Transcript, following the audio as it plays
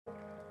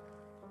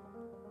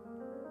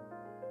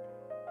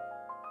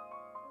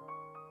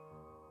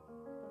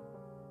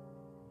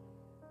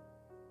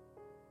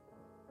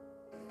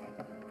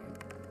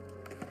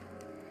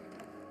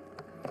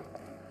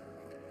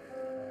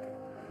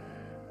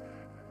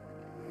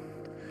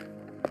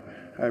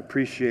I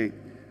appreciate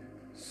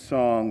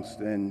songs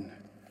and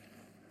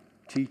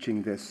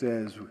teaching that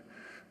says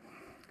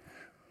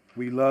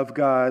we love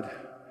God,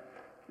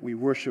 we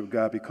worship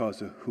God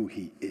because of who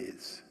he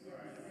is.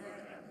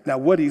 Now,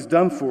 what he's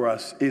done for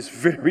us is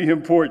very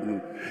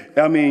important.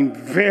 I mean,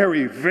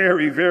 very,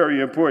 very,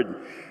 very important.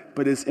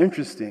 But it's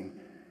interesting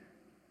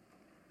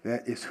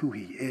that it's who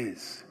he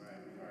is.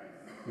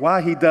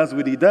 Why he does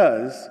what he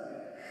does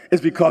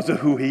is because of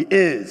who he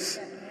is.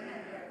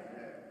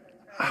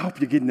 I hope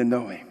you're getting to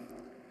know him.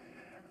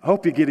 I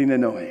hope you're getting to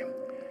know him.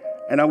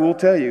 And I will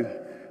tell you,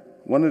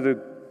 one of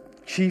the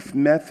chief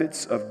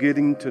methods of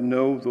getting to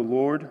know the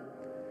Lord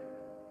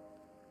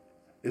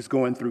is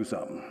going through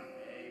something.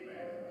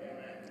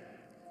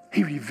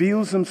 He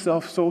reveals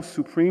himself so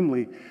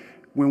supremely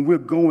when we're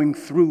going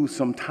through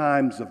some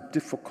times of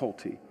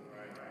difficulty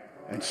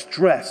and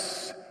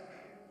stress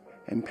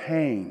and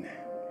pain.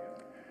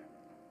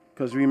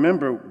 Because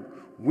remember,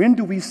 when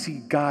do we see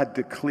God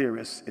the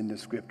clearest in the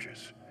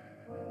scriptures?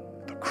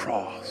 The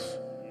cross.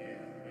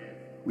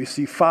 We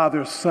see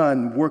Father,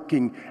 Son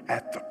working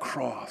at the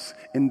cross.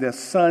 In the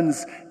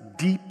Son's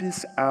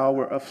deepest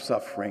hour of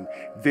suffering,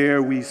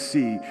 there we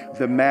see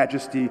the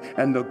majesty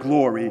and the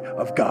glory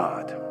of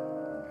God.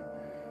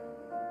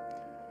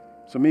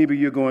 So maybe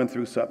you're going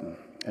through something,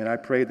 and I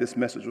pray this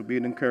message will be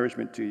an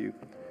encouragement to you.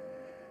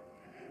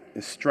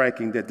 It's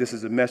striking that this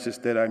is a message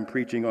that I'm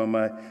preaching on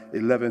my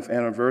 11th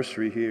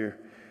anniversary here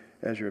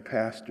as your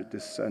pastor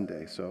this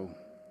Sunday. So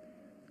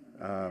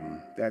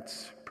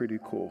that's pretty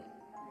cool.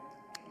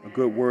 A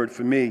good word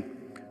for me,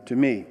 to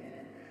me,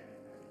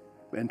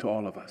 and to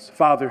all of us.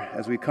 Father,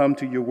 as we come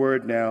to your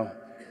word now,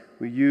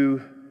 will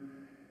you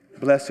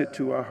bless it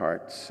to our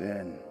hearts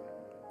and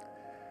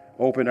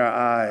open our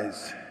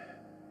eyes.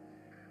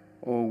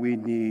 Oh, we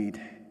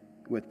need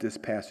what this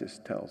passage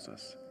tells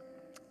us.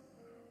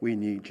 We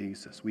need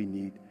Jesus. We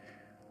need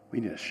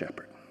a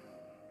shepherd.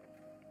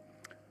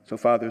 So,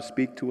 Father,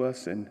 speak to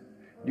us and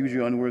use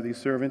your unworthy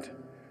servant.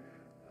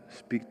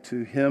 Speak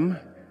to him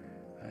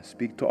and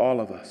speak to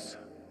all of us.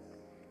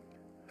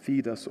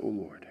 Feed us, O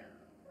Lord.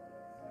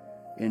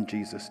 In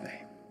Jesus'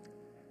 name,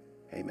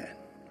 amen.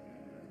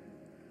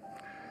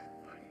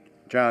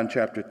 John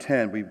chapter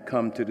 10, we've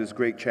come to this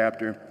great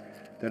chapter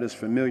that is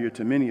familiar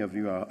to many of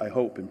you, I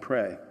hope and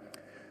pray.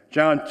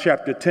 John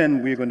chapter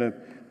 10, we're going to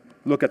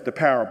look at the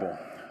parable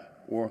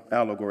or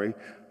allegory,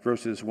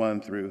 verses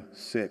 1 through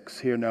 6.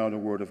 Hear now the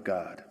word of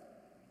God.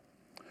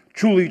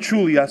 Truly,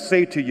 truly, I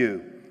say to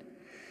you,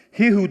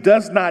 he who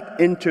does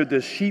not enter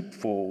the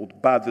sheepfold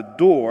by the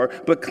door,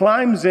 but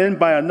climbs in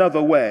by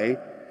another way,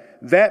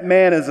 that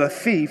man is a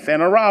thief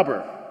and a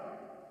robber.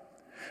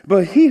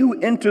 But he who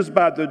enters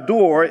by the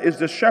door is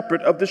the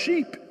shepherd of the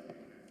sheep.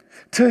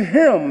 To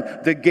him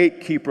the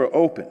gatekeeper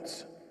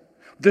opens.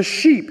 The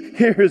sheep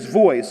hear his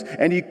voice,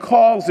 and he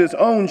calls his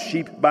own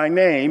sheep by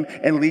name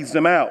and leads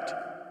them out.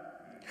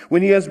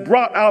 When he has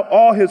brought out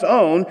all his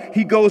own,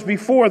 he goes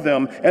before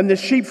them, and the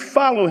sheep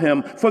follow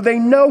him, for they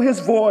know his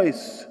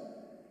voice.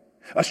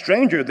 A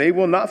stranger they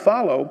will not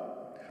follow,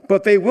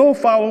 but they will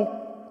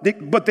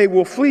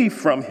flee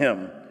from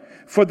him,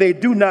 for they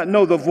do not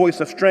know the voice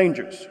of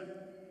strangers.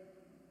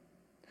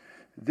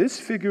 This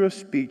figure of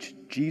speech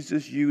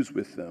Jesus used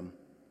with them,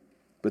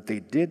 but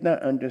they did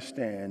not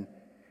understand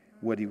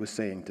what he was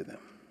saying to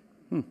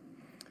them.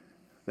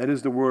 That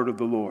is the word of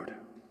the Lord.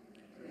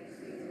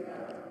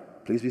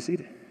 Please be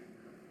seated.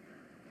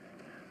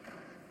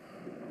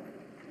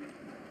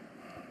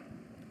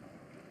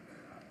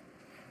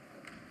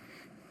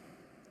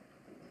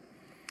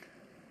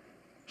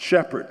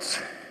 Shepherds.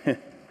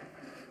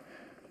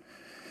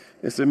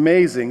 It's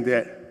amazing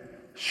that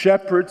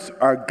shepherds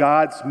are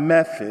God's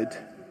method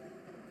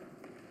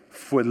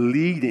for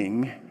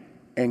leading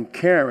and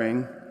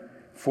caring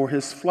for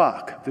his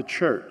flock, the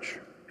church.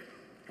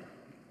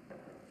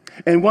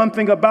 And one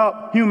thing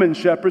about human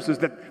shepherds is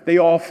that they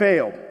all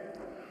fail.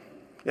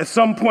 At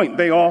some point,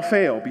 they all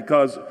fail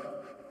because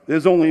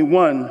there's only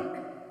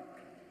one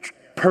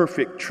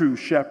perfect, true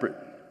shepherd.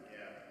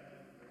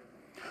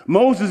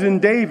 Moses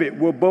and David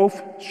were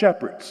both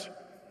shepherds,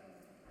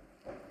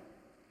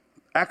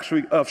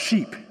 actually of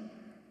sheep.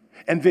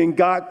 And then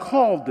God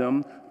called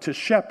them to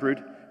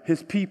shepherd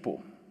his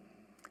people.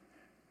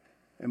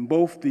 And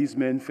both these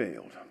men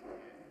failed.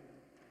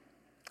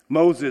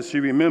 Moses,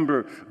 you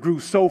remember, grew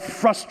so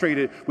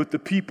frustrated with the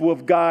people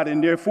of God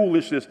and their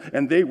foolishness,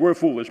 and they were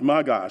foolish,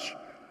 my gosh.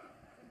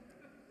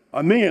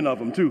 A million of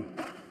them, too.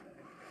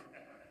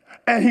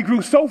 And he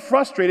grew so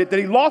frustrated that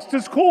he lost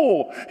his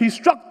cool. He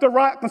struck the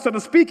rock instead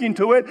of speaking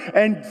to it,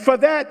 and for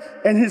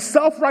that and his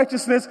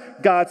self-righteousness,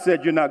 God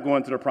said, you're not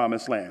going to the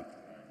promised land.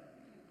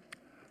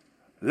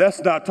 Let's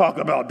not talk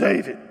about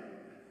David.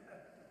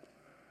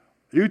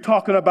 You're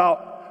talking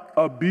about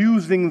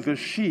abusing the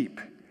sheep.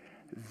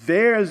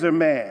 There's a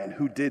man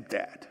who did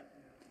that.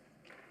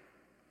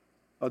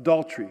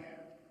 Adultery,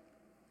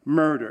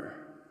 murder,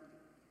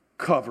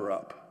 cover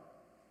up.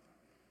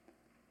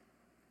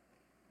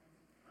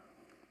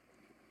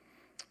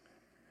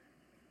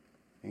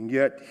 And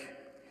yet,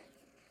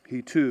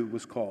 he too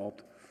was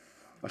called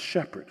a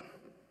shepherd.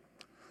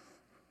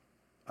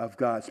 of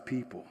God's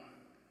people.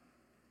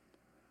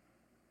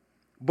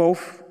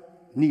 Both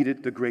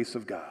needed the grace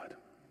of God.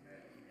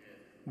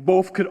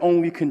 Both could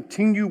only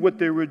continue what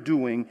they were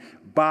doing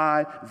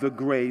by the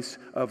grace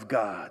of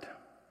God.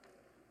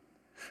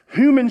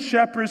 Human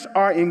shepherds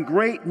are in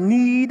great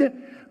need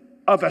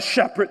of a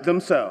shepherd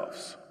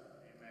themselves,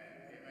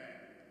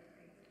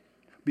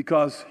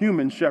 because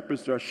human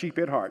shepherds are sheep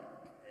at heart.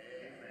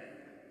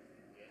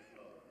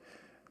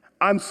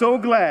 I'm so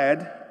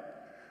glad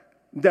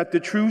that the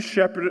true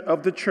shepherd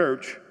of the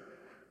church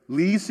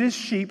leads his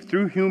sheep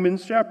through human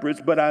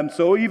shepherds, but I'm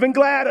so even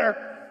gladder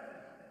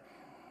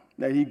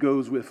that he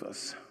goes with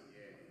us.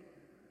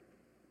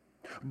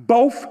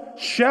 Both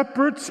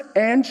shepherds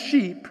and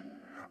sheep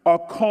are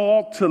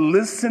called to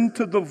listen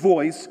to the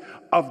voice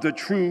of the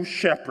true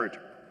shepherd.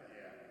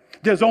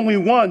 There's only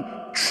one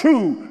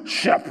true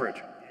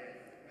shepherd,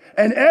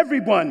 and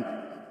everyone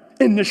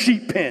in the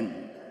sheep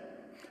pen,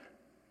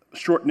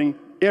 shortening,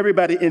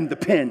 everybody in the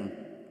pen,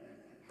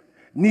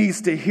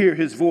 needs to hear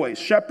his voice.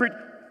 Shepherd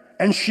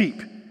and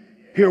sheep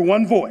hear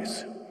one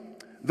voice,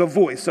 the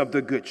voice of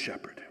the good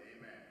shepherd.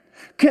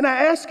 Can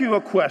I ask you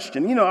a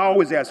question? You know, I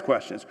always ask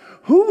questions.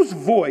 Whose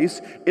voice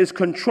is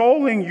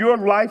controlling your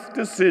life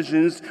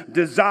decisions,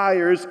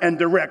 desires, and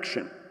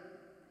direction?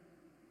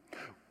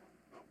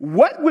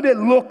 What would it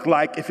look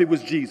like if it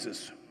was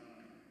Jesus?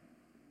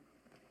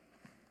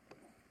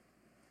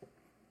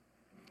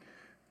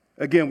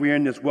 Again, we're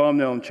in this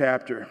well-known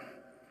chapter,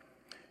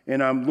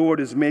 and our Lord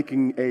is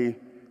making a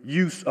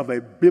use of a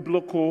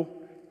biblical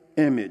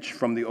image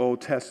from the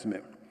Old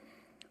Testament.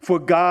 For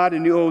God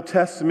in the Old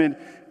Testament,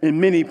 in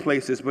many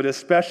places, but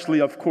especially,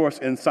 of course,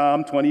 in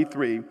Psalm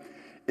 23,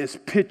 is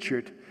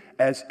pictured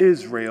as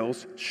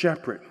Israel's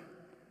shepherd.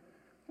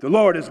 The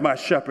Lord is my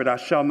shepherd, I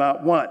shall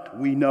not want.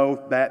 We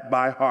know that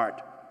by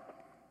heart.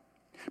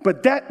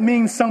 But that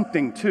means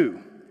something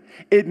too.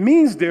 It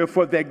means,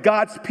 therefore, that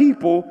God's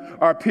people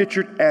are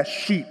pictured as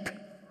sheep.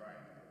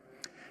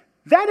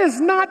 That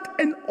is not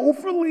an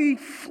overly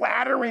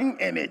flattering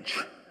image,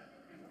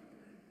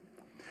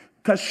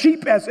 because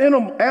sheep as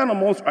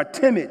animals are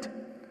timid,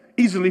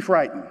 easily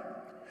frightened,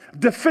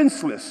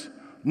 defenseless,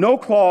 no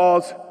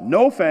claws,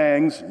 no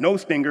fangs, no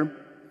stinger,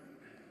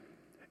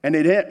 and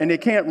they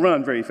can't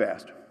run very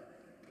fast.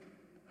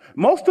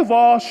 Most of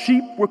all,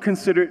 sheep were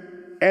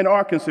considered and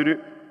are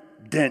considered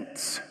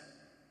dense,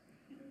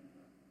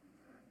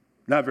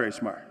 not very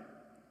smart,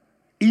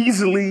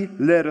 easily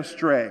led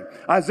astray.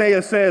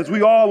 Isaiah says,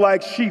 we all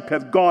like sheep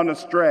have gone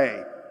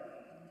astray.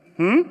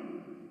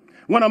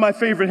 One of my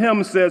favorite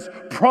hymns says,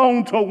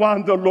 prone to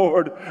wander,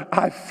 Lord,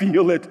 I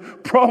feel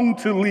it. Prone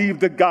to leave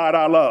the God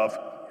I love.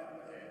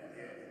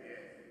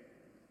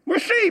 We're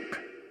sheep.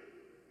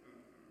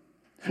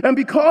 And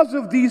because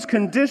of these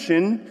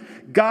conditions,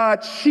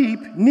 God's sheep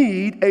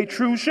need a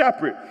true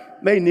shepherd.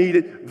 They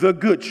needed the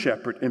good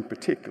shepherd in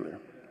particular.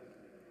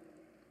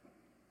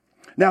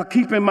 Now,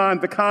 keep in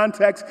mind the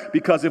context,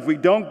 because if we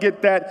don't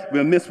get that,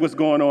 we'll miss what's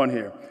going on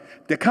here.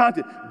 The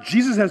context,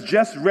 Jesus has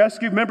just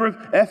rescued, remember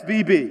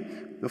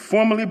FBB, the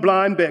formerly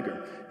blind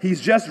beggar. He's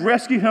just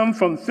rescued him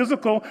from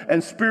physical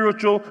and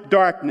spiritual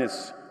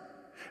darkness.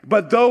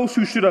 But those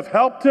who should have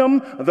helped him,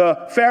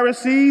 the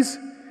Pharisees,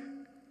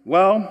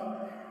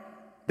 well,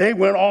 they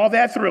weren't all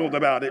that thrilled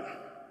about it.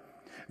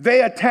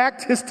 They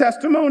attacked his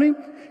testimony,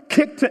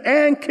 kicked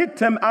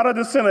him out of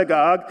the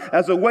synagogue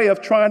as a way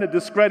of trying to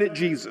discredit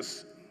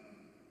Jesus.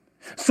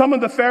 Some of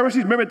the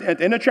Pharisees, remember at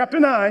the end of chapter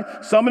 9,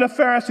 some of the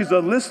Pharisees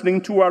are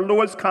listening to our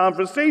Lord's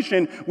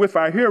conversation with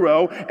our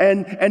hero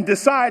and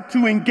decide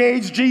to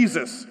engage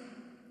Jesus.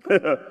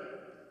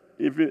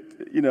 If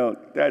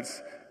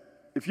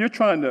you're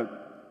trying to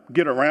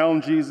get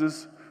around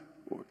Jesus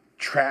or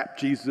trap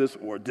Jesus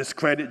or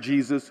discredit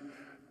Jesus,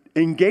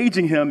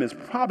 engaging him is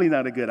probably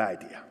not a good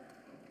idea.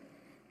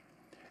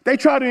 They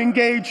try to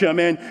engage him,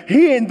 and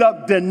he ended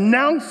up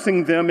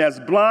denouncing them as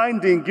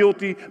blind and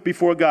guilty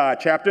before God.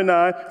 Chapter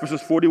 9,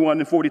 verses 41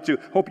 and 42.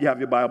 Hope you have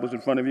your Bibles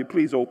in front of you.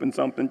 Please open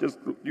something, just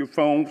your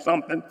phone,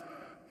 something.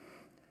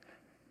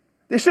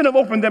 They shouldn't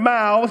have opened their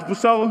mouths, but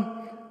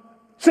so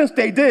since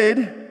they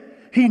did,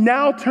 he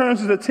now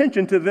turns his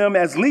attention to them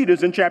as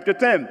leaders in chapter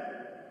 10.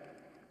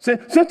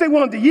 Since they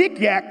wanted to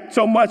yik-yak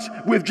so much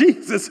with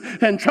Jesus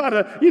and try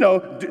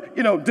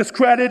to,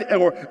 discredit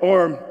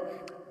or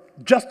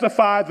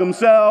justify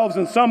themselves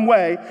in some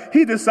way,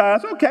 he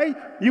decides, okay,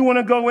 you want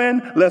to go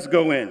in? Let's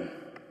go in.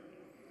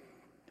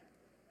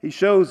 He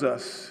shows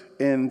us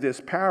in this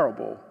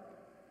parable,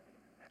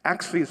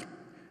 actually,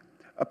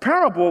 a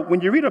parable,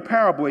 when you read a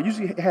parable, it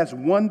usually has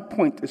one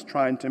point it's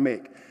trying to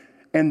make.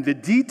 And the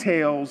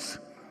details,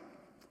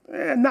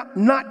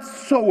 not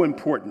so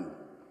important.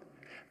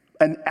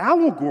 An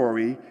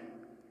allegory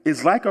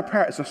is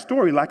it's a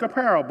story like a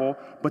parable,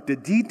 but the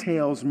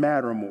details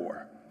matter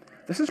more.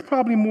 This is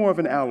probably more of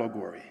an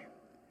allegory.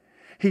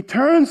 He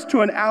turns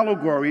to an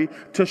allegory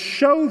to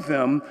show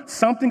them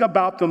something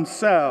about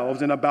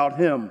themselves and about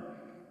him.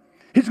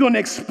 He's going to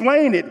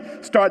explain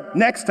it, start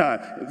next time.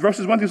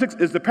 Verses 1 through 6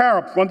 is the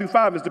parable. 1 through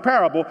 5 is the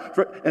parable.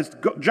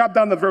 Drop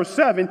down to verse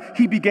 7,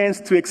 he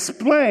begins to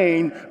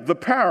explain the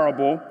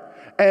parable,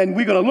 and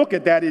we're going to look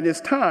at that in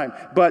his time.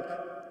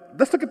 But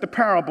let's look at the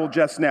parable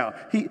just now.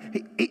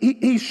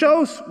 He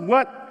shows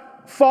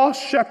what false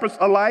shepherds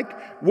are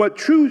like, what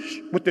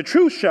the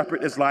true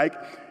shepherd is like,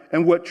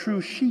 and what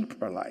true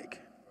sheep are like.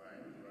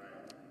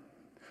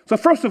 So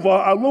first of all,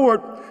 our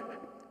Lord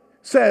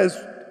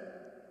says,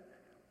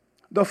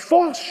 the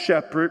false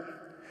shepherd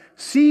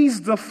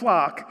sees the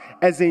flock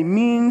as a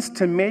means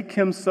to make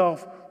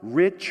himself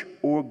rich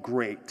or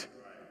great.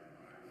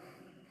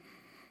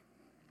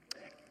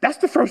 That's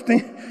the first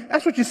thing.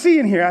 That's what you see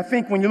in here, I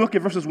think, when you look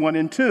at verses 1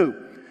 and 2.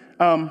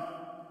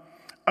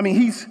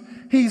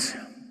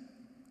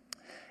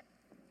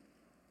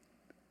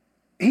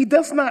 He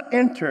does not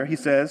enter, he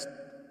says,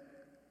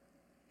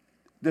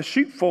 the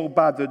sheepfold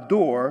by the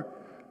door,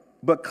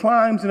 but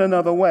climbs in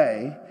another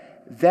way.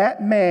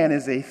 That man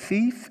is a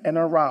thief and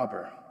a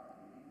robber.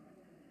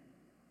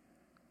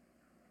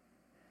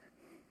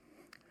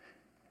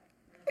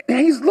 And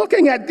he's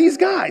looking at these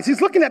guys.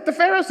 He's looking at the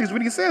Pharisees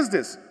when he says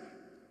this.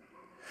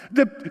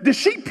 The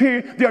sheep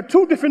here, there are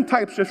two different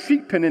types of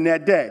sheep pen in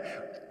that day.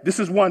 This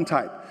is one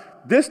type.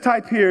 This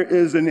type here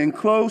is an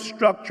enclosed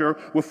structure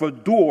with a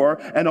door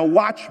and a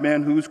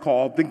watchman who's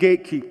called the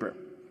gatekeeper.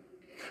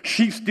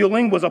 Sheep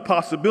stealing was a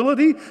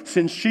possibility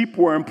since sheep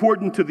were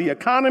important to the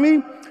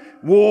economy,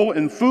 wool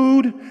and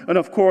food, and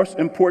of course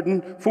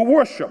important for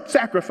worship,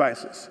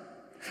 sacrifices.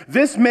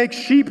 This makes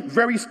sheep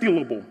very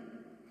stealable.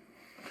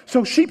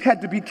 So sheep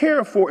had to be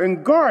cared for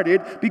and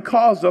guarded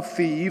because of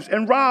thieves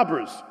and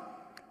robbers.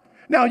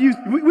 Now,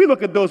 we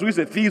look at those, we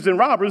said thieves and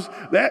robbers,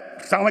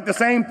 that sound like the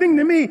same thing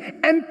to me.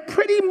 And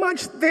pretty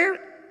much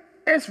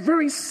it's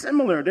very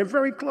similar. They're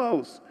very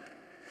close.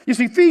 You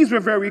see, thieves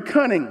were very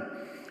cunning,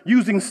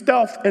 using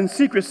stealth and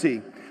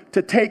secrecy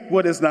to take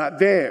what is not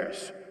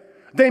theirs.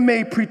 They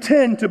may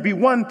pretend to be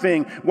one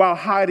thing while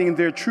hiding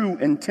their true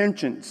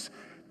intentions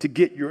to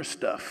get your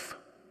stuff.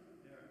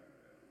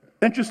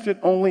 Interested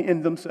only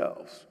in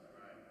themselves.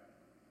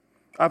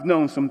 I've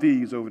known some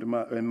thieves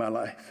in my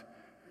life.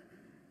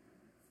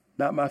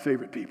 Not my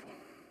favorite people.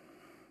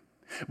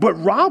 But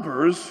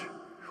robbers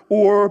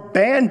or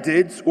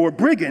bandits or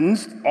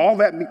brigands,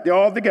 they're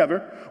all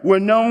together, were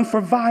known for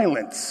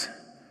violence.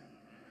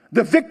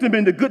 The victim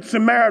in the Good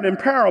Samaritan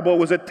parable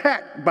was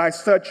attacked by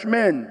such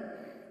men.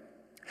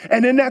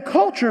 And in that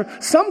culture,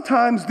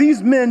 sometimes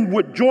these men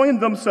would join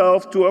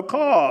themselves to a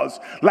cause,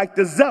 like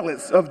the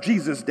zealots of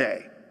Jesus'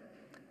 day.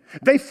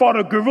 They fought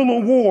a guerrilla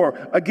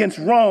war against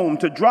Rome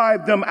to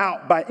drive them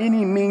out by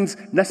any means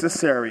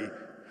necessary.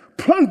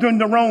 Plundering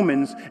the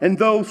Romans and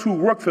those who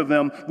worked for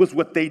them was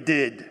what they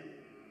did.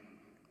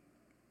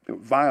 They were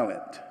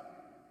violent.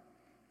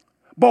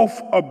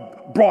 Both are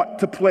brought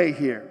to play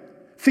here.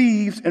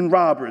 Thieves and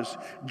robbers.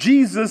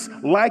 Jesus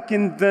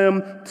likened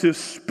them to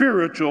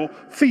spiritual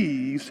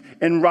thieves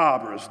and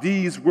robbers.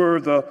 These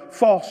were the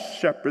false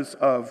shepherds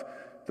of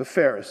the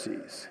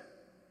Pharisees.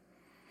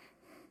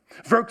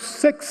 Verse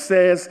 6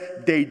 says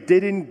they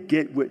didn't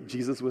get what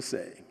Jesus was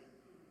saying.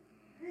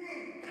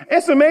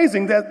 It's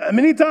amazing that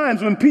many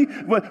times when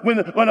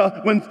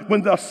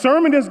the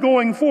sermon is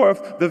going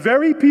forth, the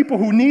very people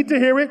who need to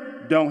hear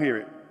it don't hear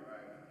it.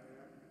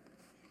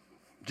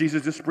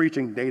 Jesus is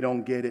preaching, they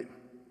don't get it.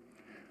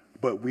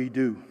 But we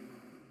do.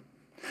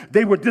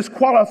 They were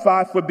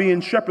disqualified for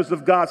being shepherds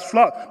of God's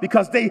flock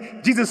because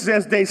Jesus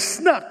says they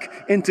snuck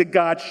into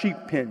God's sheep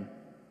pen.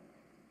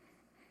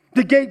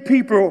 The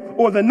gatekeeper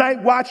or the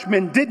night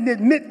watchman didn't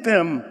admit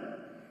them.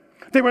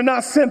 They were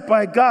not sent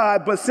by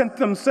God, but sent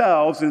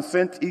themselves and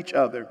sent each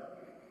other.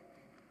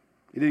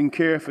 They didn't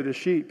care for the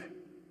sheep,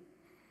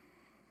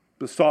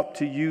 but sought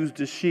to use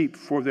the sheep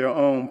for their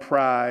own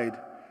pride,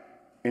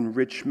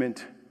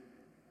 enrichment,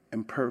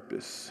 and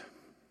purpose.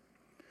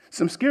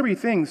 Some scary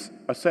things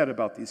are said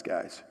about these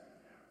guys.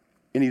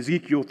 In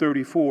Ezekiel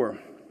 34,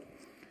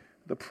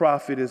 the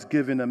prophet is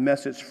given a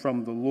message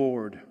from the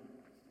Lord.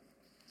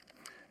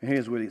 And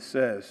here's what he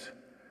says.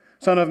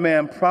 Son of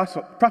man,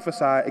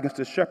 prophesy against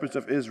the shepherds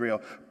of Israel.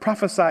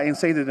 Prophesy and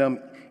say to them,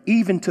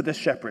 even to the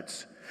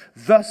shepherds,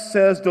 thus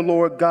says the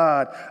Lord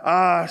God,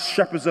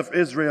 shepherds of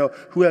Israel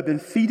who have been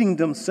feeding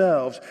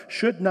themselves,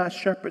 should not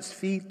shepherds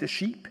feed the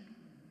sheep?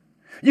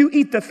 You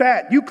eat the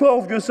fat, you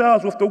clothe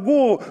yourselves with the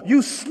wool,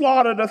 you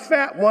slaughter the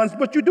fat ones,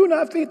 but you do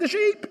not feed the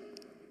sheep.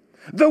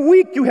 The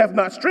weak you have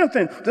not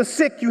strengthened, the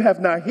sick you have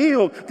not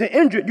healed, the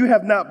injured you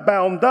have not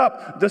bound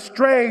up, the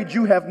strayed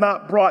you have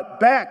not brought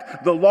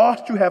back, the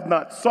lost you have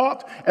not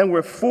sought, and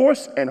with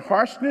force and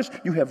harshness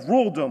you have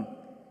ruled them.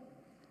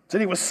 So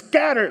they were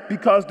scattered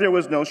because there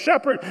was no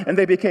shepherd, and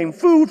they became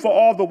food for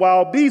all the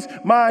wild beasts.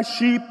 My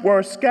sheep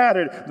were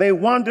scattered. They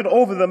wandered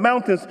over the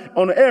mountains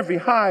on every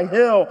high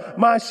hill.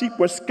 My sheep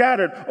were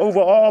scattered over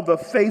all the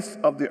face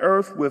of the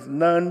earth with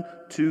none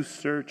to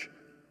search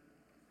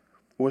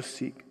or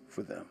seek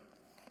for them.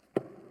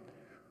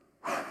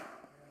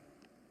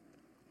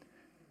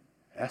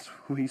 That's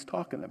who he's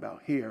talking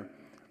about here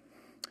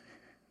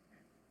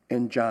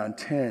in John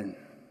 10.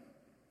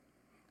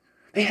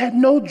 They had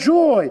no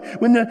joy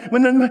when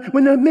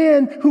the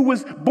man who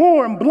was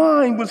born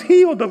blind was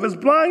healed of his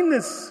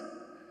blindness.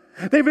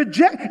 Their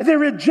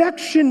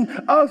rejection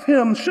of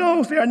him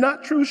shows they are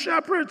not true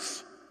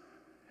shepherds.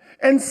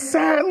 And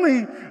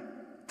sadly,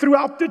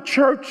 throughout the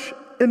church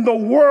in the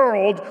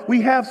world,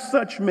 we have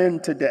such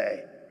men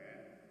today.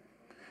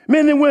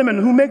 Men and women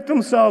who make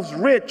themselves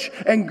rich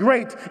and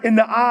great in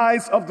the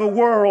eyes of the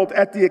world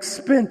at the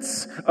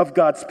expense of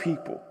God's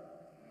people.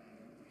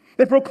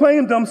 They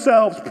proclaim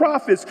themselves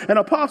prophets and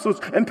apostles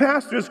and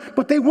pastors,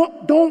 but they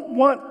don't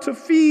want to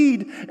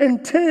feed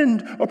and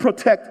tend or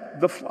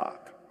protect the flock.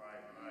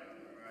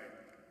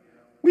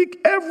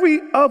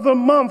 Every other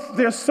month,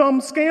 there's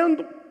some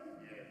scandal.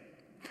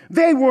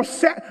 They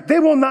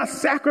will not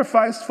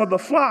sacrifice for the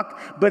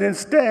flock, but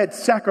instead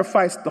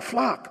sacrifice the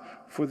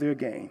flock for their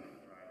gain.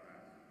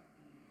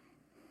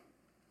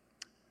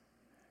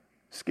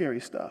 Scary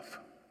stuff.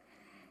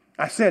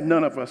 I said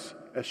none of us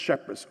as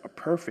shepherds are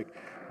perfect,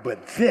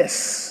 but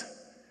this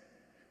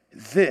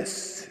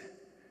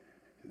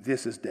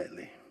is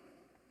deadly.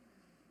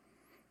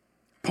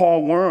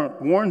 Paul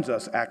warns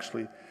us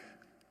actually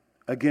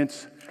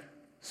against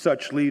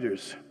such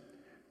leaders.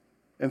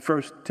 In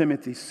 1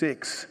 Timothy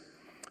 6,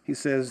 he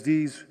says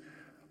these,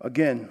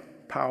 again,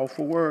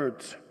 powerful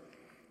words.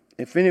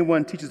 If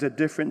anyone teaches a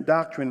different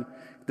doctrine,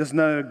 does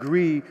not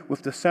agree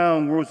with the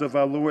sound words of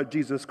our Lord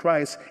Jesus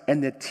Christ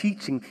and the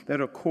teaching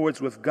that accords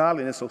with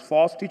godliness, so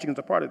false teaching is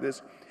a part of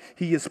this,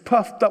 he is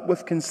puffed up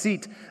with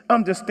conceit,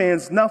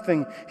 understands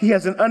nothing. He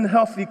has an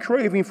unhealthy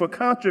craving for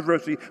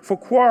controversy, for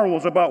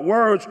quarrels about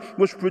words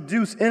which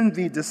produce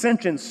envy,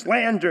 dissension,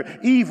 slander,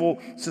 evil,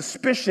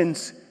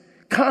 suspicions,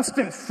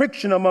 constant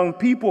friction among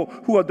people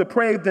who are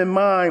depraved in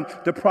mind,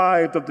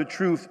 deprived of the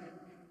truth,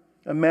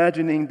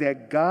 imagining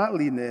that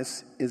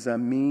godliness is a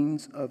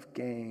means of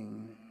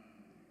gain.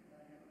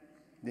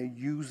 They're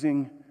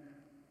using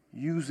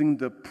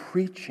the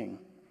preaching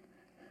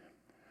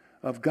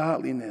of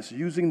godliness,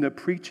 using the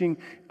preaching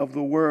of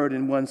the word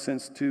in one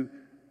sense to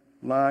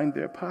line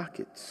their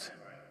pockets.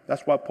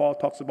 That's why Paul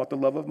talks about the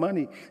love of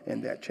money in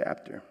that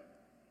chapter.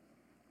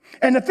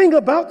 And the thing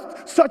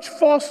about such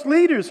false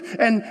leaders,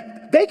 and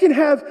they can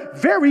have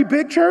very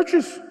big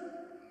churches.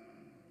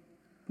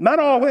 Not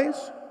always.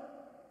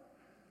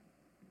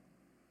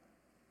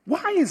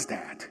 Why is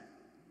that?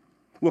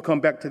 We'll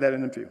come back to that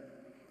in a few.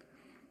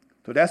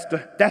 So that's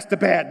the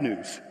bad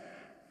news.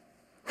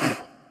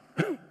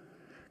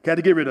 Got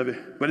to get rid of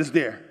it, but it's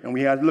there, and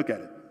we had to look at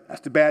it.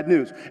 That's the bad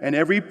news. And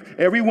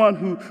everyone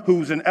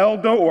who's an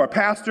elder or a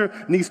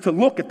pastor needs to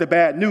look at the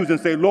bad news and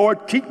say,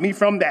 Lord, keep me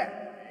from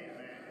that.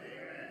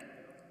 Amen.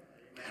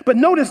 But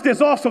notice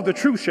there's also the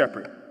true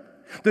shepherd.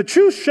 The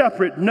true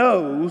shepherd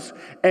knows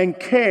and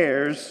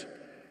cares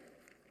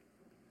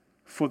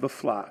for the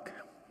flock.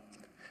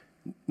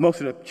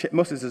 Most of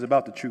this is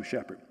about the true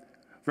shepherd.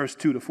 Verse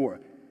 2-4.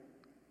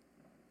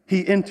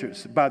 He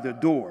enters by the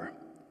door.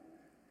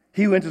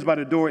 He who enters by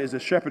the door is the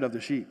shepherd of the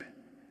sheep.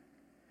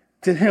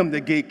 To him the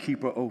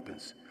gatekeeper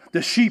opens.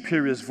 The sheep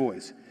hear his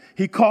voice.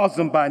 He calls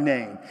them by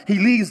name. He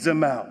leads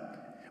them out.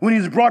 When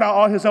he's brought out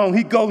all his own,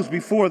 he goes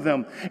before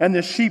them, and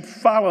the sheep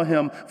follow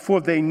him, for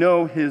they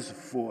know his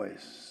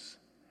voice.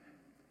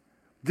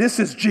 This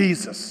is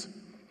Jesus.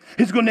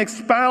 He's going to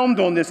expand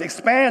on this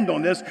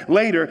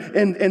later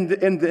in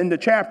the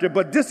chapter,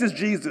 but this is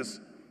Jesus.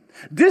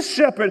 This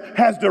shepherd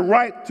has the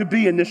right to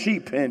be in the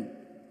sheep pen.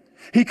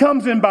 He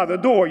comes in by the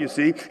door, you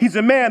see. He's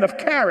a man of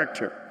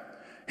character.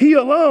 He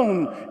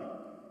alone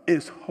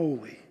is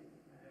holy.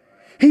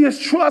 He is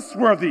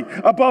trustworthy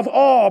above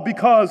all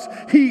because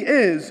he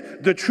is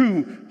the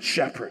true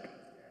shepherd.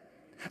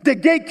 The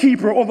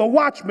gatekeeper or the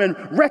watchman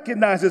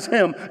recognizes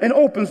him and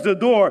opens the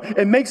door.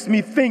 It makes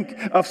me think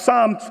of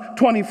Psalm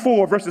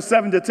 24, verses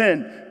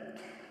 7-10.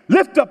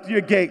 Lift up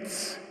your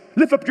gates.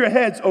 Lift up your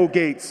heads, O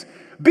gates.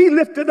 Be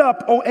lifted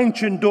up, O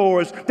ancient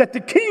doors, that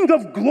the King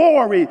of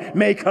glory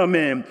may come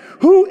in.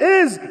 Who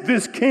is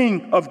this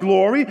King of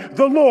glory?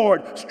 The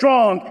Lord,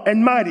 strong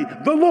and mighty.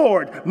 The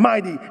Lord,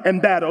 mighty in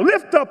battle.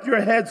 Lift up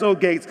your heads, O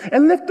gates,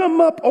 and lift them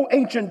up, O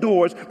ancient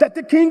doors, that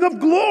the King of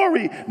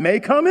glory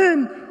may come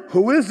in.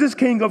 Who is this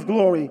King of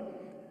glory?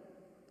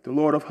 The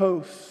Lord of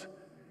hosts.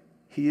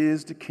 He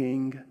is the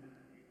King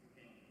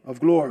of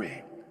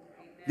glory.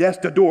 Yes,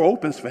 the door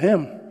opens for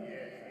him.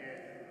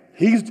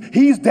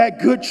 He's that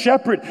good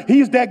shepherd.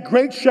 He's that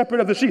great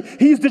shepherd of the sheep.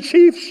 He's the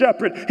chief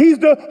shepherd. He's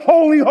the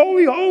holy,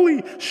 holy,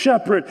 holy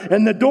shepherd.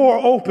 And the door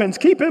opens.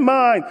 Keep in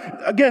mind,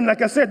 again,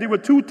 like I said, there were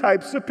two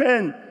types of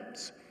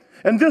pens.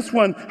 And this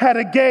one had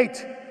a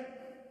gate.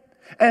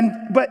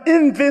 But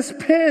in this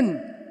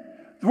pen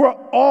were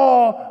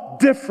all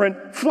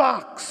different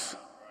flocks.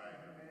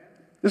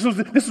 This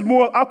is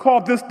more, I'll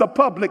call this the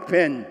public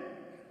pen.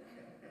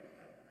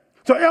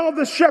 So all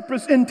the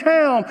shepherds in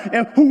town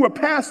and who were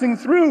passing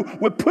through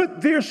would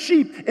put their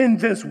sheep in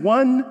this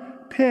one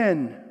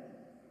pen.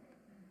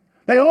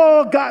 They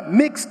all got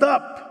mixed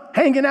up,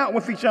 hanging out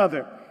with each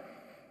other,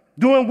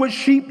 doing what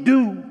sheep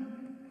do.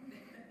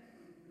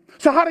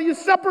 So how do you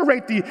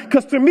separate these?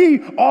 Because to me,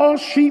 all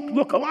sheep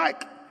look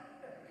alike.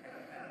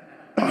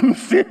 I'm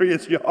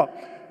serious, y'all.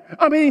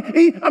 I mean,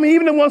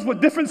 even the ones with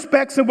different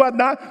specks and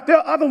whatnot, there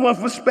are other ones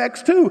with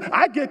specks too.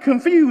 I get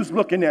confused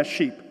looking at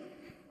sheep.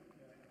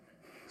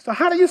 So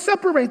how do you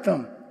separate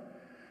them?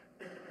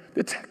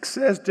 The text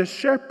says the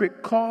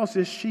shepherd calls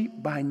his sheep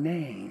by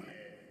name.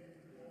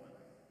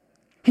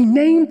 He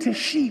named his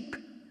sheep.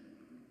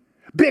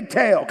 Big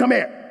tail, come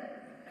here.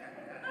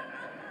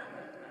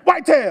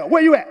 White tail,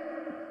 where you at?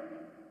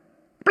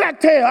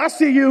 Black tail, I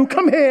see you,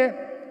 come here.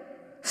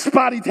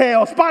 Spotty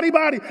tail, spotty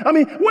body. I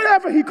mean,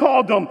 whatever he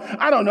called them.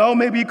 I don't know,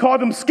 maybe he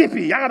called them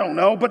Skippy, I don't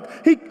know. But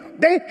he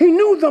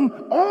knew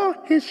them. All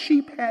his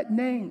sheep had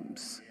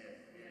names.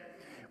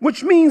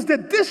 Which means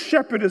that this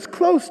shepherd is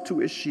close to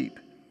his sheep.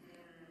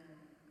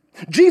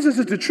 Jesus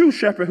is the true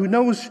shepherd who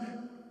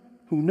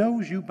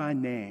knows you by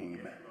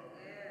name.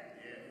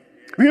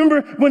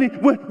 Remember when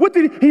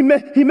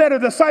he met a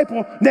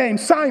disciple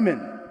named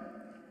Simon.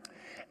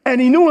 And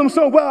he knew him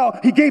so well,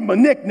 he gave him a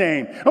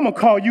nickname. I'm going to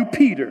call you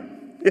Peter.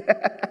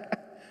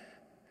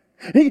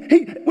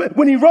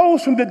 When he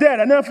rose from the dead,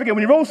 I never forget,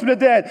 when he rose from the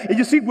dead,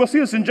 and we'll see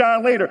this in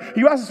John later,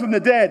 he rises from the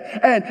dead,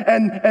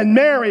 and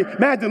Mary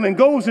Magdalene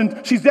goes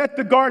and she's at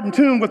the garden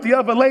tomb with the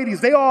other ladies.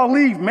 They all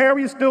leave.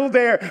 Mary is still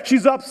there.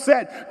 She's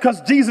upset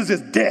because Jesus is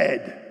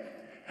dead.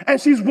 And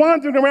she's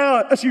wandering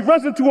around, and she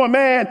runs into a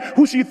man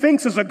who she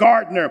thinks is a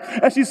gardener.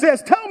 And she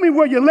says, tell me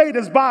where you laid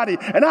his body,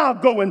 and I'll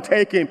go and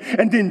take him.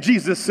 And then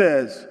Jesus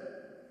says,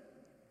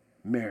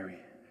 Mary.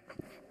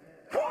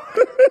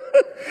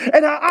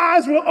 And her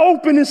eyes were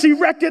open, and she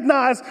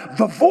recognized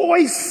the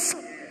voice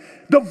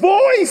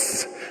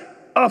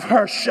of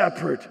her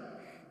shepherd.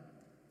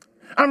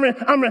 I'm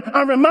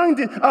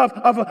reminded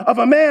of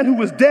a man who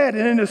was dead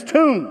and in his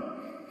tomb,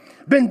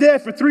 been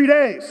dead for 3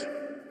 days.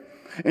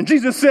 And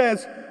Jesus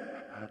says,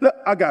 look,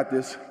 I got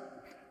this.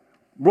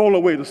 Roll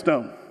away the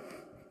stone.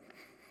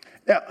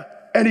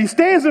 And he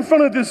stands in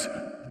front of this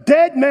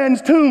dead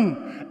man's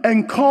tomb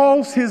and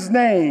calls his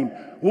name.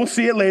 We'll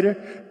see it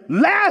later.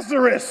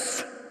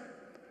 Lazarus,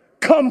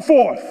 come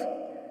forth.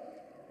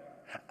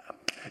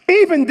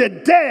 Even the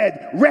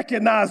dead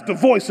recognize the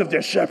voice of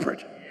their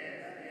shepherd.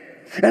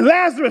 And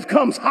Lazarus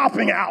comes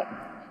hopping out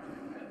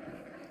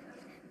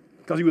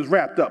because he was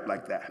wrapped up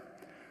like that.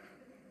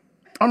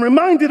 I'm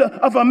reminded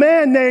of a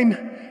man named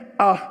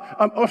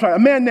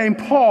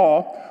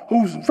Paul,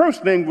 whose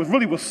first name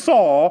was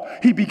Saul.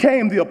 He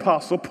became the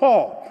Apostle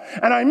Paul.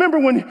 And I remember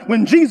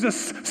when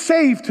Jesus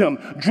saved him,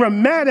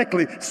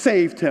 dramatically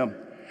saved him,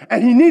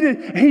 and he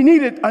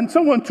needed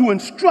someone to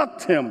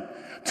instruct him,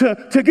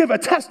 to give a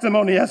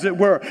testimony, as it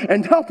were,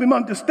 and help him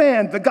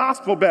understand the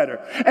gospel better.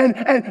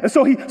 And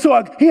so he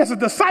has a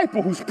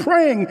disciple who's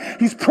praying.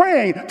 He's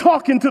praying,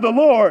 talking to the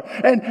Lord,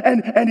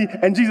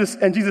 and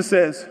Jesus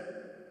says,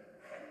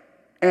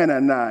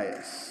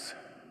 Ananias,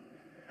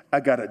 I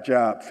got a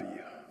job for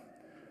you.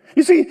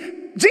 You see,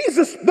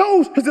 Jesus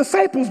knows his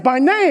disciples by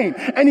name,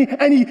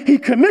 and he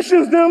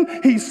commissions them,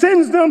 he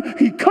sends them,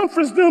 he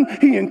comforts them,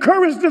 he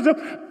encourages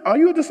them. Are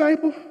you a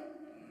disciple?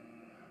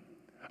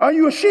 Are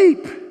you a sheep?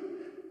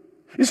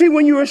 You see,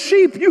 when you're a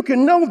sheep, you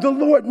can know the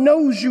Lord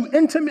knows you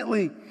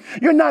intimately.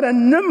 You're not a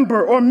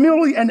number or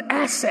merely an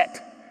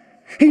asset.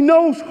 He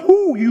knows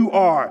who you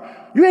are.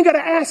 You ain't got to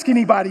ask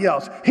anybody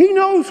else. He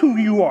knows who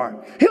you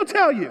are. He'll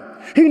tell you.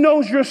 He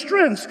knows your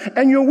strengths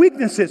and your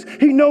weaknesses.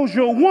 He knows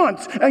your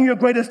wants and your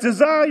greatest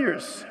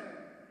desires.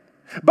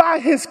 By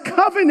his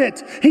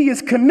covenant, he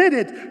is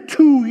committed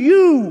to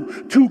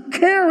you, to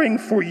caring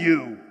for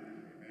you.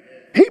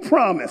 He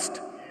promised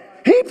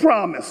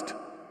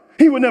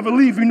he would never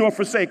leave you nor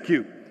forsake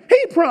you.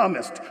 He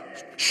promised,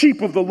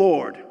 sheep of the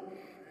Lord.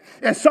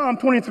 As Psalm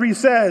 23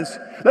 says,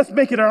 let's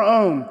make it our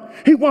own.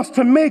 He wants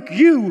to make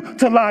you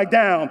to lie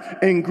down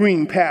in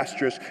green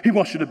pastures. He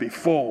wants you to be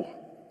full.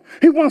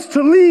 He wants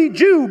to lead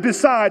you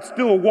beside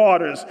still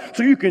waters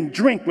so you can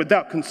drink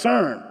without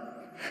concern.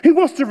 He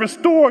wants to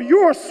restore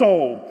your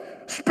soul,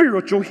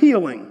 spiritual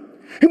healing.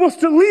 He wants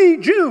to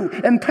lead you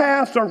in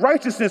paths of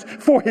righteousness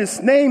for his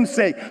name's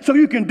sake so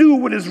you can do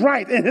what is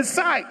right in his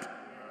sight.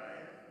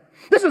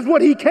 This is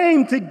what he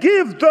came to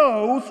give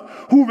those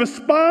who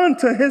respond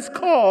to his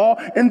call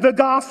in the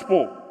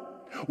gospel.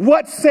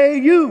 What say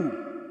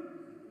you?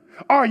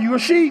 Are you a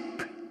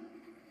sheep?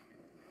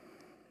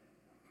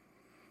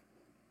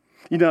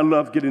 You know, I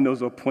love getting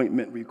those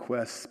appointment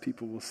requests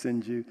people will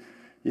send you.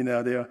 You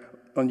know, they're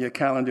on your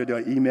calendar,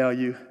 they'll email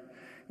you.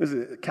 Is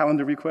it a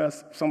calendar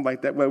request? Something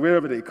like that. Well,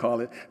 wherever they call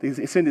it, they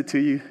send it to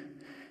you.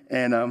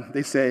 And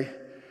they say,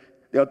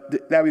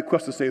 that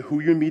request will say who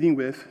you're meeting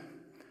with,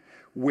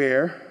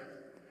 where,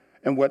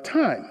 and what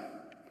time.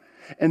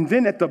 And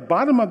then at the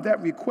bottom of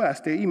that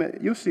request, they email,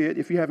 you'll see it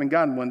if you haven't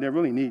gotten one, they're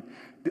really neat.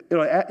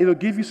 It'll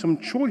give you some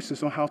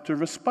choices on how to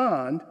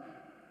respond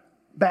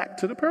back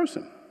to the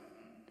person.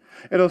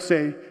 It'll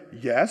say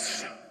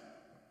yes,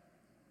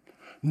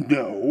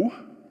 no,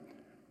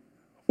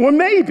 or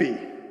maybe.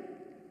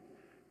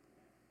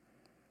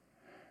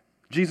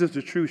 Jesus,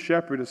 the true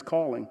shepherd, is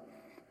calling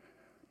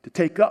to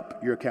take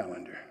up your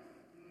calendar.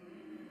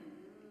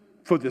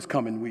 for this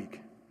coming week.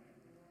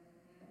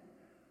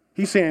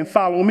 He's saying,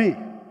 follow me,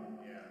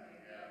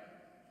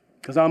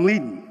 because I'm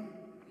leading.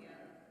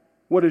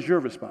 What is your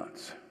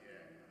response?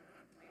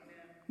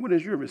 What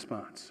is your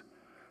response?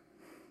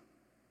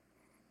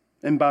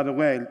 And by the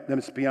way,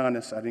 let's be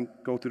honest, I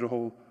didn't go through the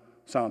whole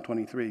Psalm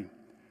 23.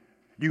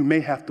 You may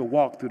have to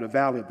walk through the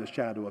valley of the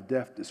shadow of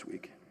death this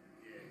week.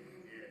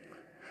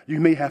 You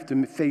may have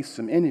to face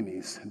some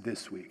enemies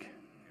this week.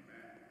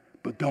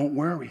 But don't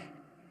worry.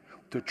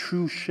 The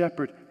true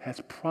shepherd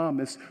has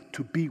promised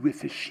to be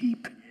with his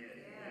sheep.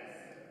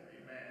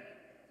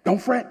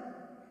 Don't fret.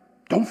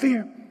 Don't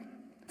fear.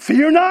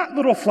 Fear not,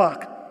 little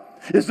flock.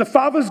 It's the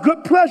Father's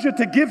good pleasure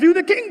to give you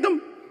the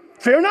kingdom.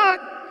 Fear not.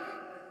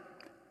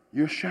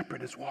 Your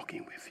shepherd is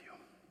walking with you.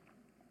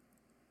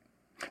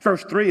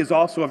 Verse 3 is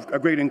also a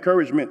great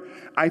encouragement,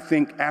 I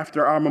think,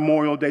 after our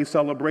Memorial Day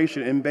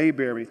celebration in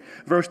Bayberry.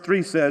 Verse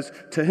 3 says,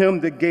 to him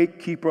the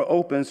gatekeeper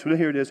opens.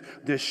 Here it is.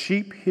 The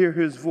sheep hear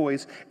his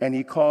voice, and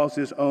he calls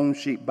his own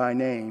sheep by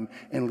name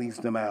and leads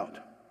them out.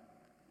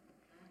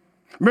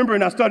 Remember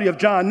in our study of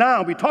John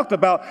 9, we talked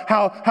about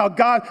how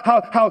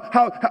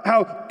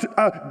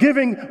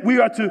giving, we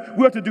are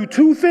to do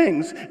two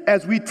things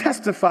as we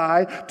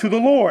testify to the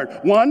Lord.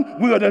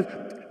 One, we are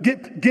to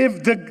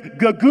give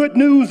the good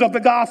news of the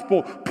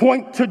gospel,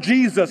 point to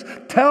Jesus,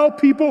 tell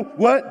people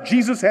what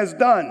Jesus has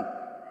done.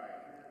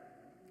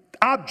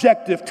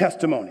 Objective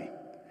testimony.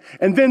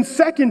 And then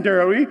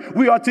secondarily,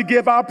 we are to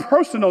give our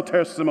personal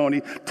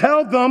testimony.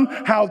 Tell them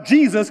what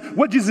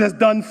Jesus has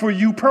done for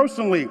you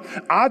personally.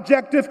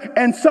 Objective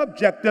and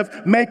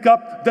subjective make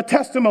up the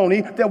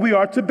testimony that we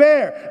are to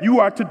bear.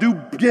 You are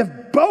to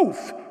give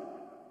both.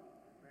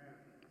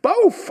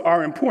 Both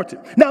are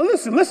important. Now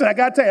listen, I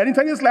got to tell you, I didn't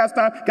tell you this last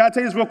time, got to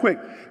tell you this real quick.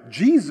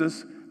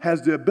 Jesus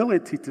has the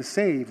ability to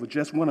save with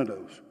just one of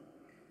those.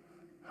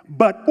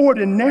 But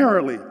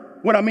ordinarily,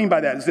 what I mean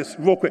by that is this,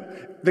 real quick,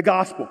 the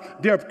gospel.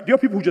 There are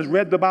people who just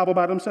read the Bible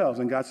by themselves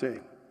and got saved.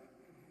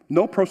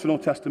 No personal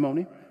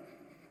testimony,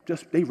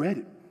 just they read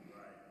it.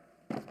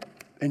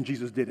 And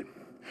Jesus did it.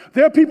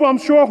 There are people, I'm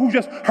sure, who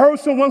just heard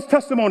someone's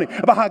testimony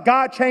about how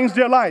God changed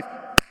their life.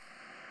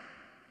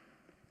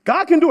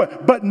 God can do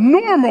it, but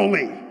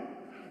normally,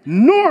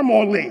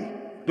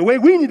 the way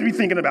we need to be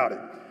thinking about it,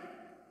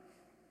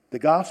 the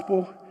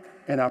gospel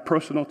and our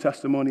personal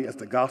testimony as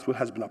the gospel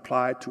has been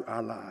applied to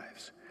our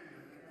lives.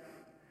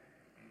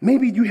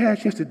 Maybe you had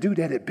a chance to do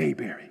that at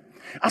Bayberry.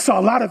 I saw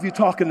a lot of you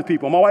talking to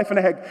people. My wife and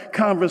I had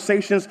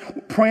conversations,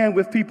 praying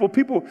with people.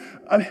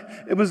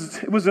 It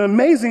was an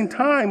amazing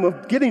time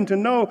of getting to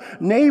know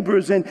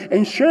neighbors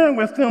and sharing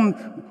with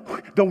them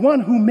the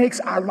one who makes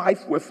our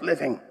life worth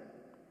living.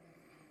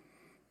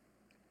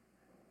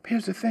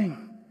 Here's the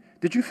thing.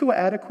 Did you feel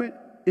adequate?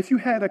 If you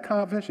had a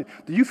conversation,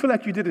 do you feel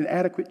like you did an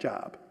adequate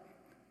job?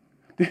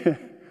 Do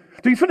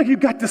you feel like you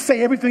got to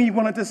say everything you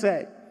wanted to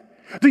say?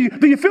 Do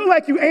you feel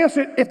like you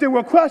answered, if there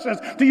were questions,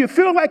 do you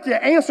feel like you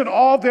answered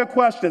all their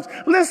questions?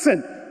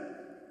 Listen,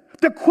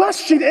 the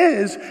question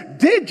is,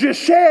 did you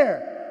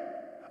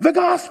share the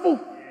gospel?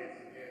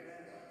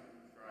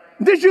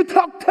 Did you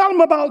tell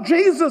them about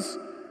Jesus?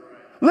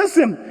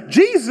 Listen,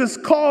 Jesus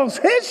calls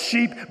his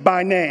sheep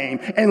by name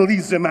and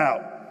leads them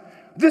out.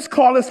 This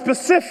call is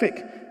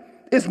specific.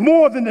 It's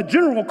more than the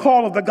general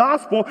call of the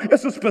gospel.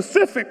 It's a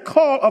specific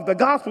call of the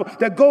gospel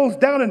that goes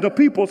down into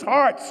people's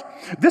hearts.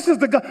 This is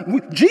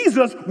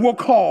Jesus will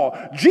call.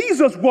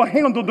 Jesus will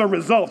handle the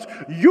results.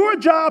 Your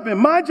job and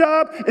my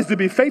job is to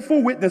be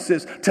faithful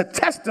witnesses, to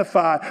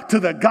testify to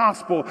the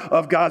gospel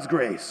of God's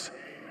grace.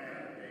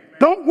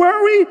 Don't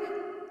worry.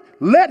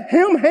 Let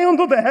him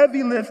handle the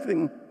heavy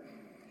lifting.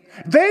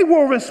 They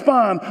will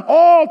respond.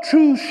 All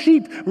true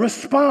sheep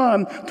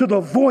respond to the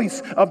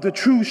voice of the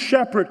true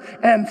shepherd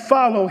and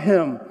follow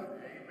him. Amen.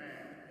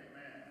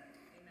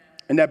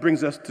 And that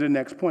brings us to the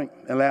next point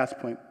and last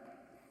point.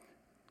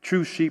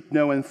 True sheep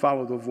know and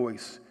follow the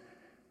voice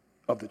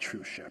of the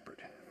true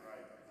shepherd.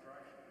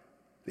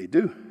 They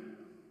do.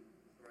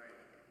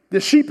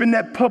 The sheep in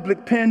that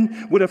public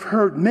pen would have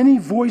heard many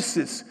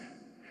voices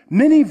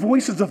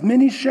of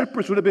many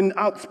shepherds would have been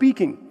out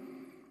speaking,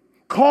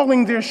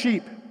 calling their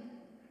sheep.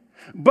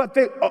 But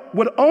they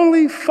would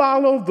only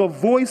follow the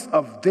voice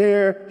of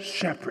their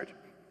shepherd.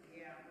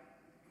 Yeah.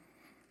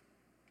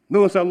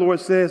 Notice our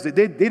Lord says that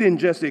they didn't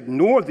just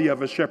ignore the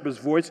other shepherd's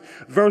voice.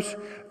 Verse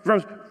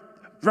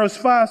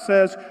 5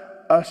 says,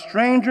 a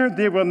stranger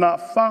they will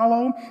not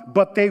follow,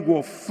 but they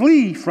will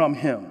flee from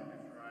him.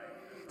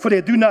 For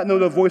they do not know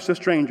the voice of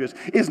strangers.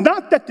 It's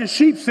not that the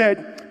sheep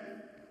said,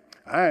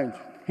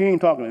 he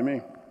ain't talking to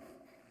me.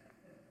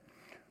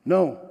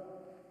 No.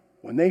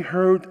 When they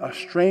heard a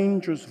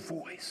stranger's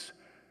voice,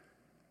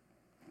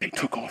 they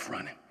took off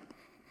running.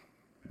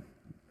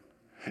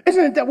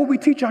 Isn't that what we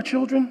teach our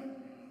children?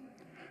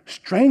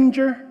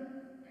 Stranger,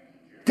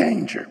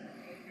 danger.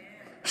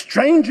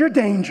 Stranger,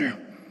 danger.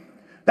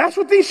 That's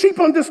what these sheep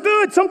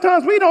understood.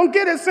 Sometimes we don't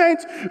get it,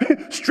 saints.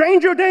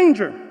 Stranger,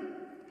 danger.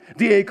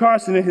 D.A.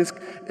 Carson, in his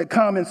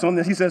comments on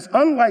this, he says,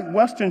 unlike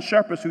Western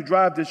shepherds who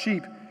drive the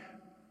sheep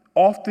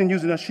often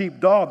using a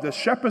sheepdog. The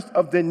shepherds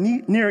of the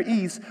Near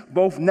East,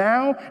 both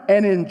now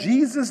and in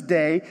Jesus'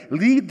 day,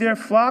 lead their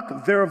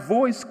flock, their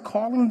voice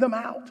calling them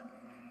out.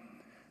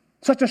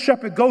 Such a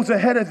shepherd goes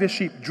ahead of his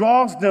sheep,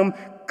 draws them,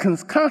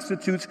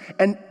 constitutes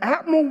an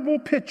admirable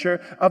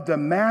picture of the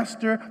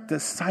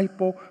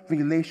master-disciple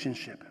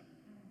relationship.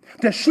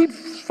 The sheep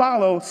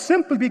follow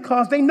simply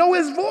because they know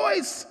his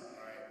voice.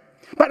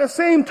 By the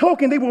same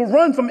token, they will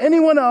run from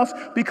anyone else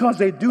because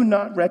they do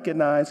not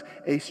recognize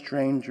a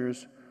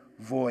stranger's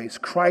voice.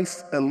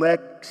 Christ's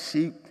elect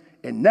sheep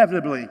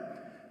inevitably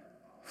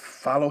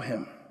follow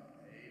him.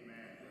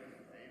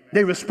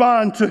 They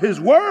respond to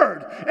his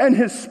word and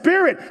his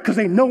spirit because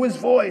they know his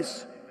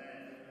voice.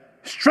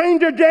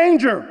 Stranger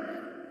danger.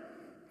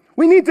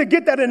 We need to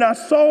get that in our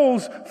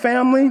souls,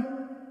 family.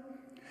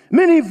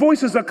 Many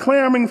voices are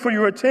clamoring for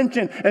your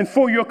attention and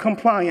for your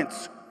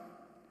compliance.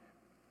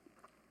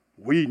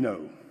 We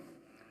know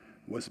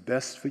what's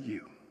best for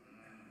you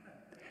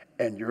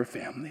and your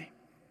family.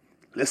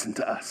 Listen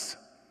to us.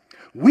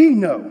 We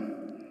know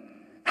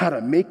how to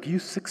make you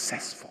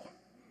successful.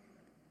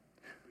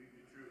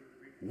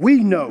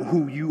 We know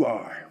who you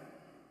are,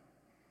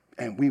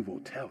 and we will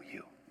tell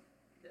you.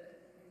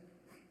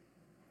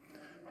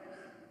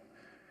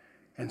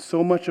 And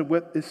so much of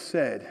what is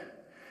said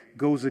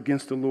goes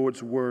against the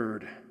Lord's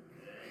word.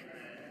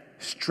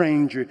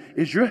 Stranger,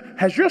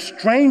 has your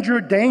stranger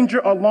danger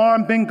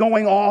alarm been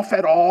going off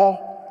at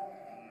all?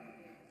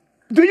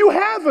 Do you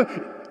have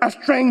a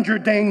stranger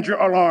danger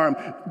alarm?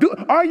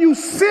 Are you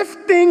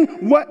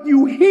sifting what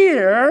you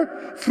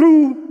hear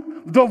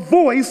through the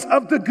voice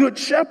of the Good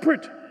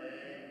Shepherd?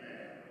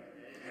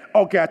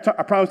 Okay,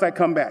 I promised I'd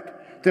come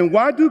back. Then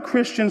why do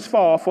Christians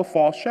fall for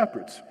false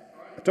shepherds?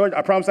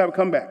 I promised I would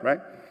come back, right?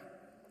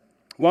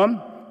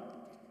 One,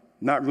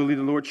 not really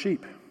the Lord's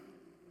sheep.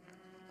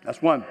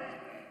 That's one.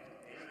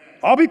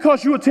 All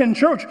because you attend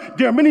church.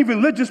 There are many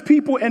religious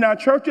people in our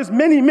churches,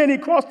 many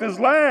across this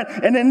land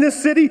and in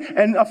this city,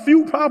 and a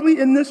few probably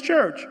in this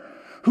church,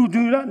 who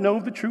do not know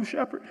the true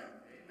shepherd.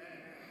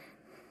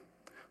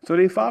 So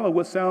they follow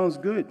what sounds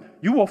good.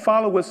 You will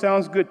follow what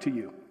sounds good to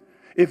you.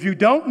 If you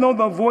don't know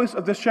the voice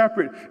of the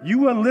shepherd,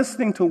 you are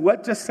listening to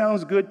what just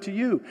sounds good to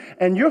you.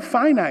 And you're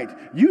finite.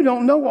 You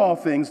don't know all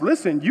things.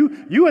 Listen,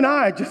 you and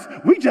I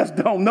we just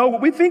don't know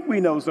what we think we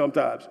know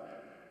sometimes.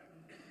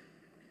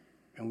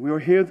 And we're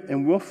here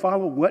and we'll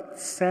follow what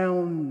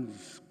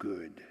sounds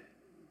good.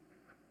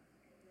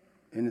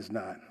 And it's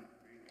not.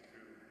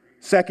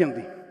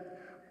 Secondly,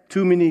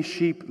 too many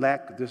sheep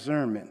lack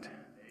discernment.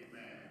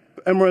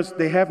 Emirates,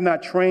 they have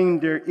not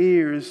trained their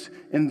ears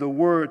in the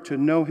word to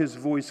know his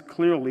voice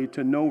clearly,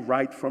 to know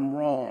right from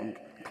wrong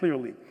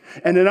clearly.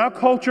 And in our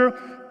culture,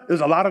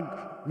 there's a lot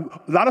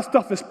of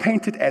stuff is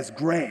painted as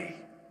gray,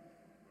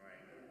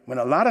 when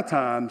a lot of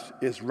times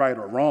it's right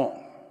or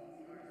wrong.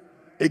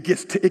 It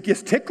gets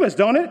ticklish,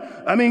 don't it?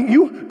 I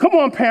mean, come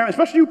on, parents,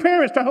 especially you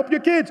parents, trying to help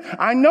your kids.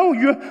 I know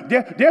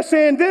they're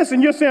saying this,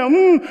 and you're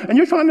saying, and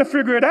you're trying to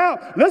figure it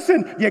out.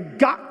 Listen,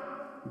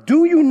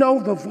 do you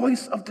know the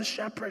voice of the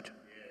shepherd?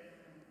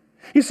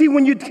 You see,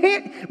 when you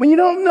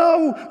don't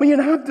know, when you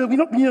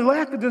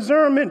lack the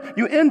discernment,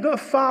 you end up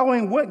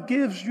following what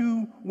gives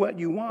you what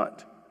you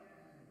want.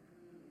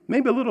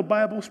 Maybe a little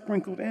Bible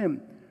sprinkled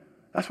in.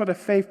 That's why the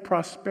faith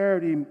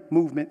prosperity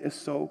movement is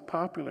so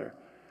popular.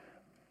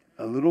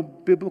 A little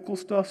biblical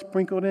stuff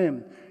sprinkled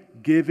in,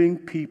 giving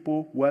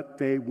people what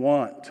they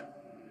want,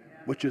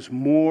 which is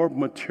more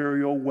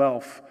material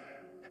wealth,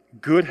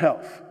 good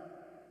health,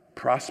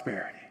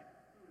 prosperity.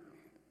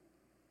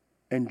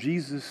 And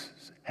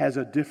Jesus has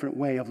a different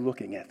way of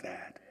looking at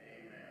that.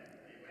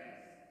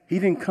 He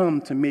didn't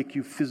come to make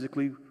you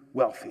physically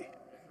wealthy.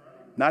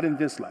 Not in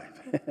this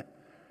life.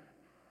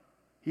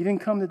 He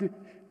didn't come to do.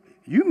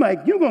 You're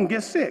going to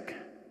get sick.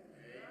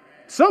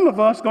 Some of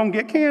us going to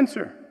get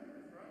cancer.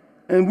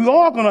 And we're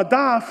all going to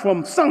die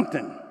from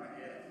something.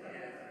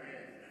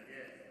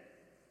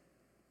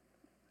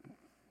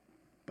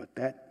 But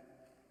that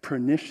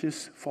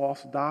pernicious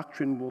false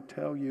doctrine will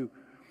tell you,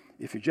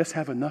 if you just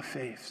have enough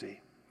faith, see,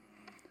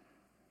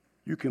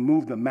 you can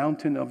move the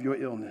mountain of your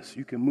illness.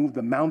 You can move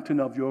the mountain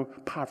of your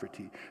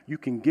poverty. You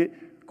can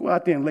go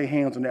out there and lay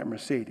hands on that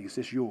Mercedes.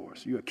 It's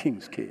yours. You're a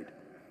king's kid.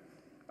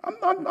 I'm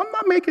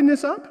not making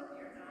this up.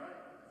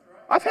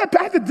 I've had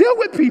to deal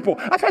with people.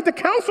 I've had to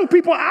counsel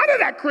people out of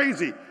that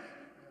crazy.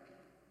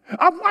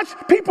 I've watched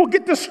people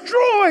get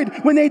destroyed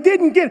when they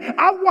didn't get it.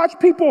 I've watched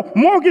people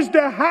mortgage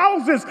their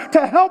houses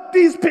to help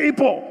these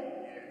people.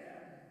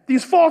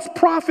 These false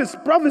prophets,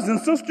 brothers and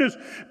sisters,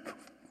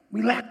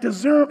 we lack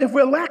discernment. If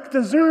we lack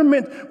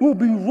discernment, we'll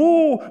be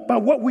ruled by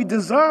what we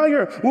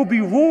desire. We'll be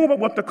ruled by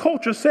what the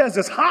culture says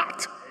is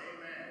hot.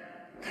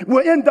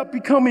 We'll end up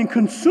becoming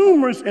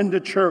consumers in the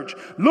church,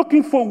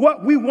 looking for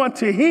what we want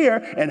to hear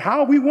and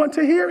how we want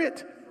to hear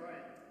it.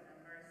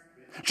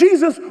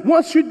 Jesus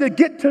wants you to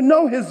get to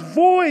know his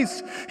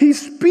voice. He's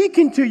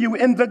speaking to you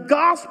in the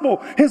gospel.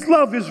 His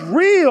love is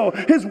real.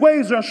 His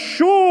ways are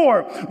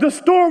sure. The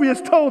story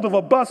is told of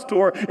a bus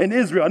tour in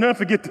Israel. I'll never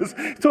forget this.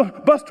 So,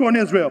 bus tour in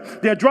Israel.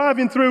 They're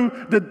driving through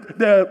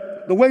the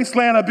the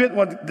wasteland a bit,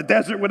 the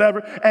desert, whatever,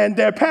 and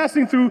they're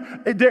passing through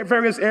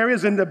various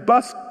areas, and the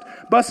bus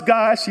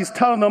guy, she's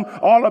telling them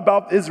all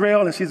about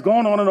Israel, and she's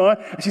going on,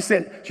 and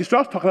she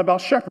starts talking about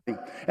shepherding,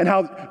 and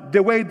how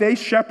the way they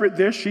shepherd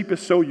their sheep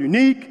is so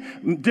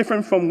unique,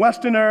 different from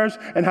Westerners,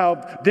 and how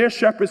their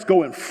shepherds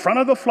go in front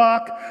of the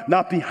flock,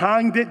 not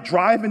behind it,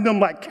 driving them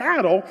like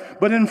cattle,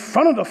 but in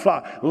front of the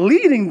flock,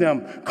 leading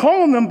them,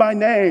 calling them by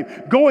name,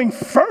 going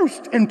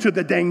first into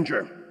the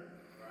danger,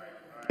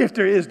 if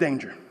there is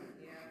danger.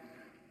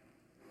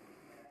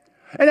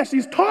 And as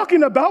she's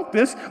talking about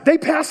this, they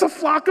pass a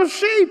flock of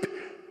sheep.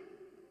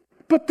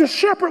 But the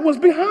shepherd was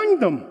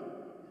behind them.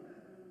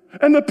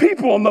 And the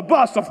people on the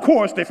bus, of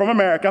course, they're from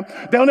America,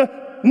 they're on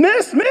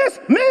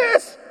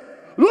miss,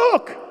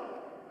 look,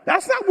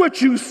 that's not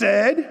what you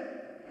said.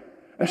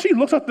 And she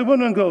looks out the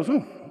window and goes,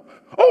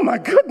 oh my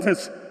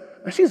goodness.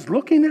 And she's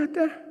looking at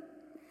that.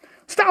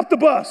 Stop the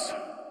bus.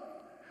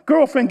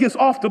 Girlfriend gets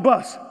off the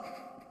bus,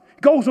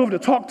 goes over to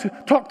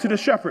talk to the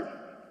shepherd.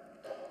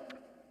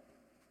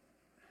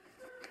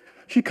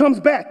 She comes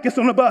back, gets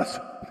on the bus.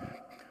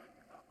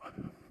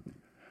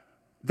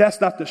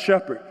 That's not the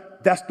shepherd,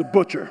 that's the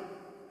butcher.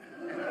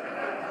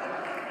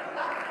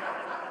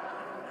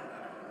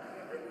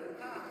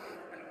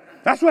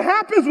 That's what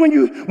happens when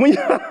you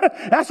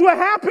that's what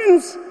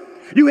happens.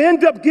 You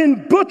end up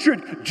getting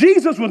butchered.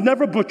 Jesus will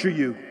never butcher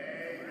you.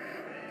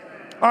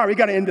 All right, we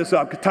got to end this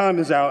up because time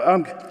is out.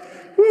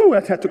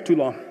 That took too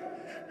long.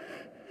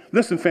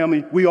 Listen,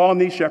 family, we all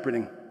need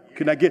shepherding.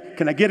 Can I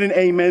get an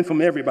amen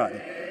from everybody?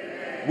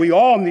 We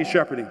all need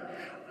shepherding.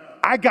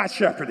 I got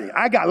shepherding.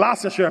 I got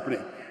lots of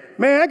shepherding.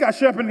 Man, I got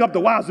shepherding up the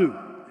wazoo.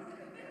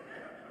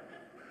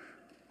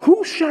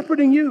 Who's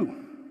shepherding you?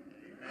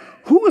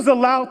 Who is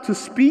allowed to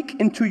speak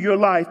into your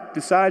life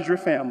besides your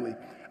family?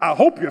 I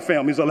hope your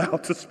family's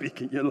allowed to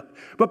speak in your life.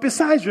 But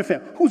besides your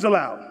family, who's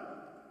allowed?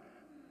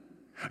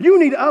 You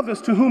need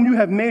others to whom you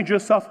have made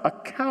yourself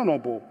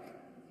accountable.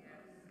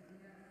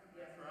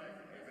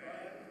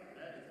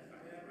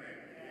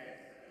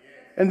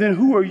 And then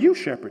who are you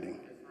shepherding?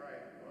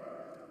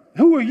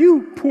 Who are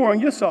you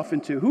pouring yourself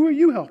into? Who are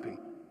you helping?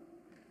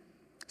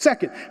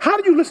 Second, how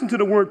do you listen to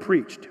the word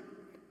preached?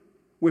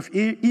 With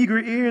eager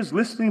ears,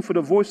 listening for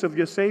the voice of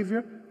your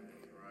Savior,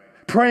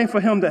 praying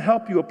for him to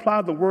help you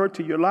apply the word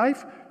to your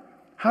life?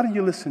 How do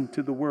you listen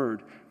to the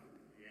word?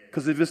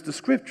 Because if it's the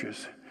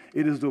scriptures,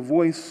 it is the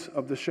voice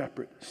of the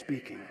shepherd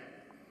speaking.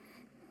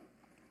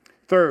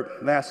 Third,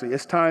 lastly,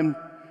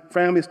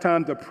 family, it's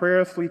time to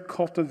prayerfully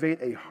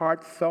cultivate a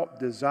heartfelt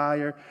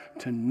desire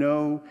to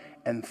know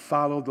and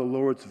follow the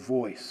Lord's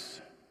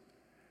voice.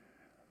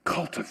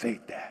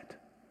 Cultivate that.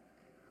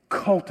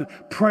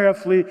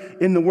 Prayerfully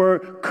in the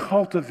word,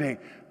 cultivate.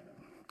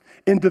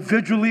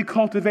 Individually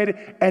cultivate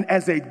it, and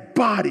as a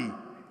body,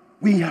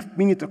 we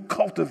need to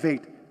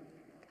cultivate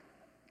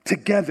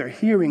together,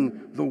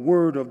 hearing the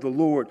word of the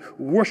Lord,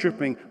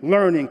 worshiping,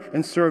 learning,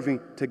 and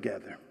serving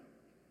together.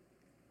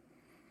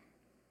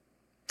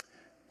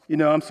 You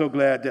know, I'm so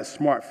glad that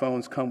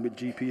smartphones come with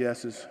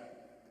GPSs.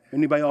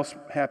 Anybody else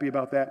happy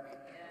about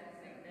that?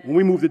 When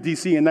we moved to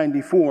D.C. in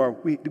 94,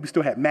 we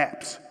still had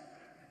maps.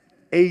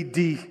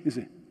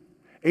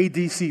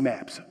 ADC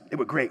maps. They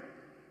were great.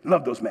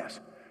 Love those maps.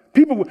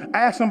 People would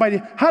ask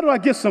somebody, how do I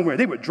get somewhere?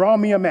 They would draw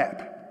me a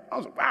map. I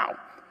was like, wow.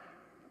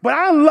 But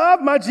I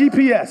love my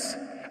GPS.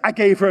 I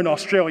gave her an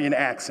Australian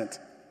accent.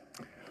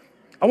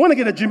 I want to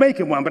get a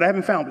Jamaican one, but I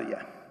haven't found it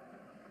yet.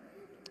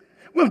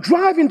 Well,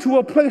 driving to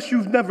a place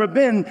you've never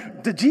been,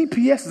 the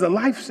GPS is a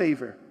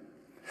lifesaver.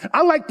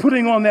 I like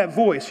putting on that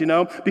voice,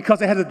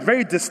 because it has a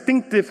very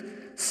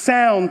distinctive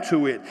sound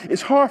to it.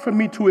 It's hard for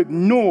me to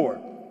ignore.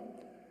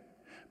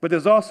 But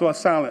there's also a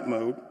silent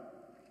mode,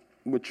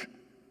 which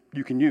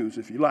you can use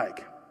if you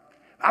like.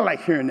 I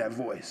like hearing that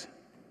voice.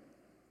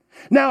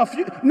 Now,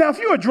 if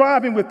you are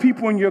driving with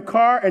people in your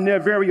car and they're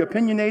very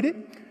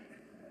opinionated,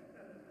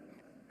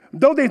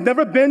 though they've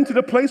never been to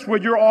the place where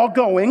you're all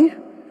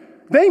going,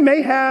 they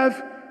may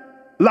have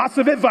lots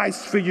of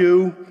advice for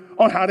you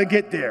on how to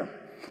get there,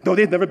 though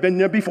they've never been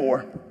there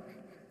before.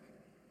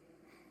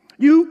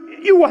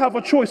 You will have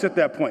a choice at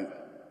that point.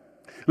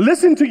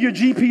 Listen to your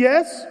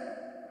GPS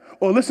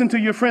or listen to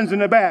your friends in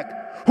the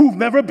back who've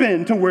never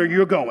been to where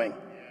you're going.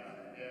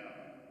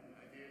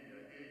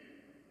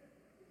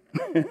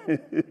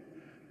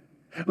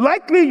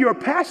 Likely your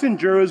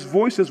passengers'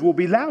 voices will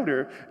be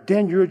louder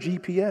than your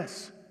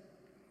GPS.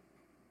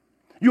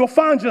 You'll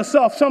find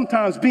yourself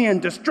sometimes being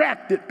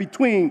distracted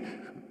between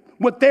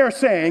what they're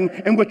saying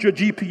and what your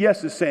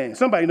GPS is saying.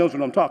 Somebody knows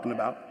what I'm talking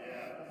about.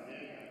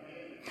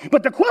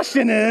 But the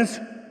question is,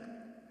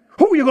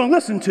 who are you going to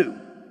listen to?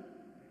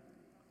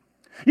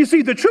 You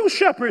see, the true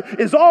shepherd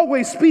is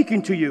always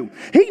speaking to you.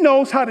 He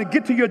knows how to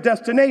get to your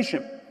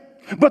destination.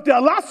 But there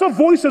are lots of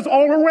voices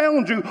all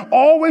around you,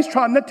 always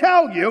trying to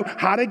tell you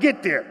how to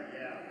get there.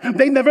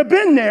 They've never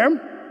been there,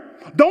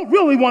 don't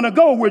really want to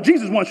go where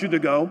Jesus wants you to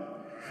go,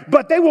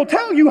 but they will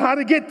tell you how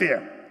to get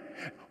there.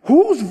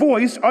 Whose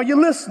voice are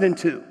you listening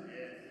to?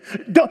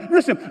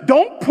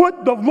 Don't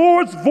put the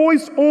Lord's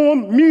voice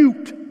on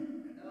mute.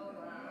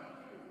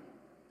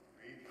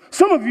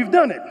 Some of you have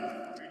done it.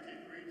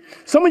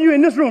 Some of you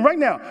in this room right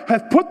now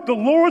have put the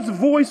Lord's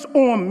voice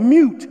on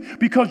mute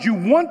because you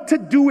want to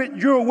do it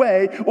your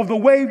way or the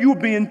way you're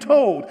being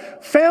told.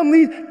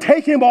 Family,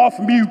 take him off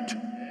mute.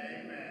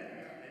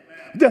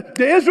 The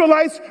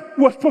Israelites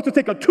were supposed to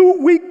take a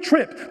 2-week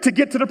trip to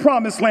get to the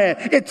promised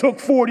land. It took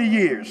 40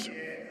 years.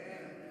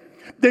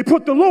 They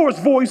put the Lord's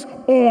voice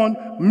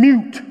on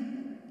mute.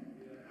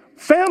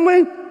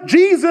 Family,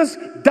 Jesus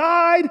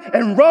died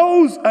and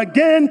rose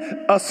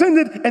again,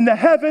 ascended into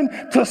heaven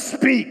to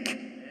speak.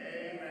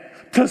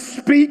 To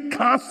speak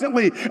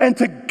constantly and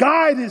to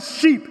guide his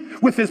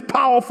sheep with his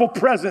powerful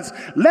presence.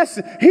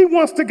 Listen, he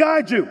wants to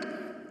guide you.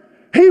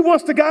 He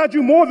wants to guide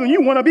you more than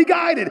you want to be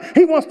guided.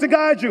 He wants to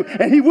guide you,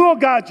 and he will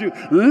guide you.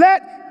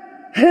 Let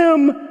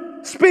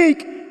him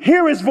speak.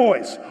 Hear his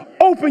voice.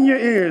 Open your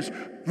ears.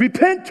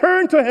 Repent,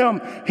 turn to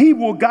him. He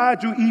will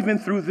guide you even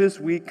through this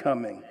week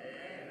coming.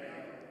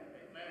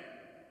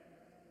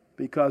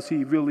 Because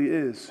he really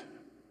is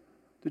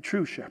the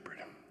true shepherd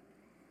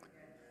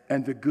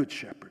and the good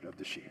shepherd of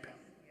the sheep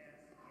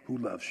who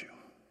loves you.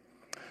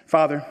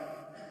 Father,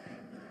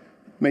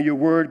 may your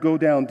word go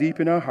down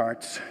deep in our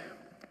hearts.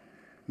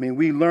 May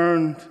we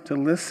learn to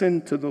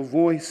listen to the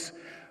voice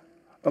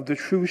of the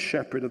true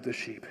shepherd of the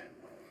sheep.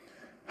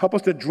 Help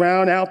us to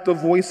drown out the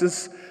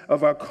voices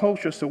of our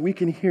culture so we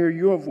can hear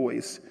your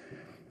voice.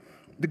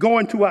 To go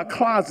into our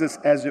closets,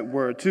 as it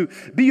were, to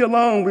be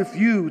alone with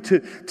you,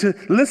 to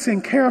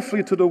listen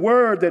carefully to the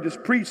word that is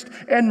preached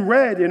and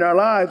read in our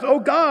lives. Oh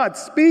God,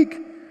 speak,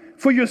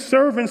 for your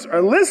servants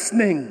are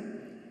listening.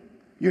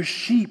 Your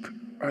sheep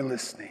are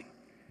listening.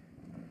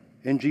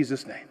 In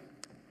Jesus' name,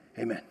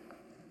 amen.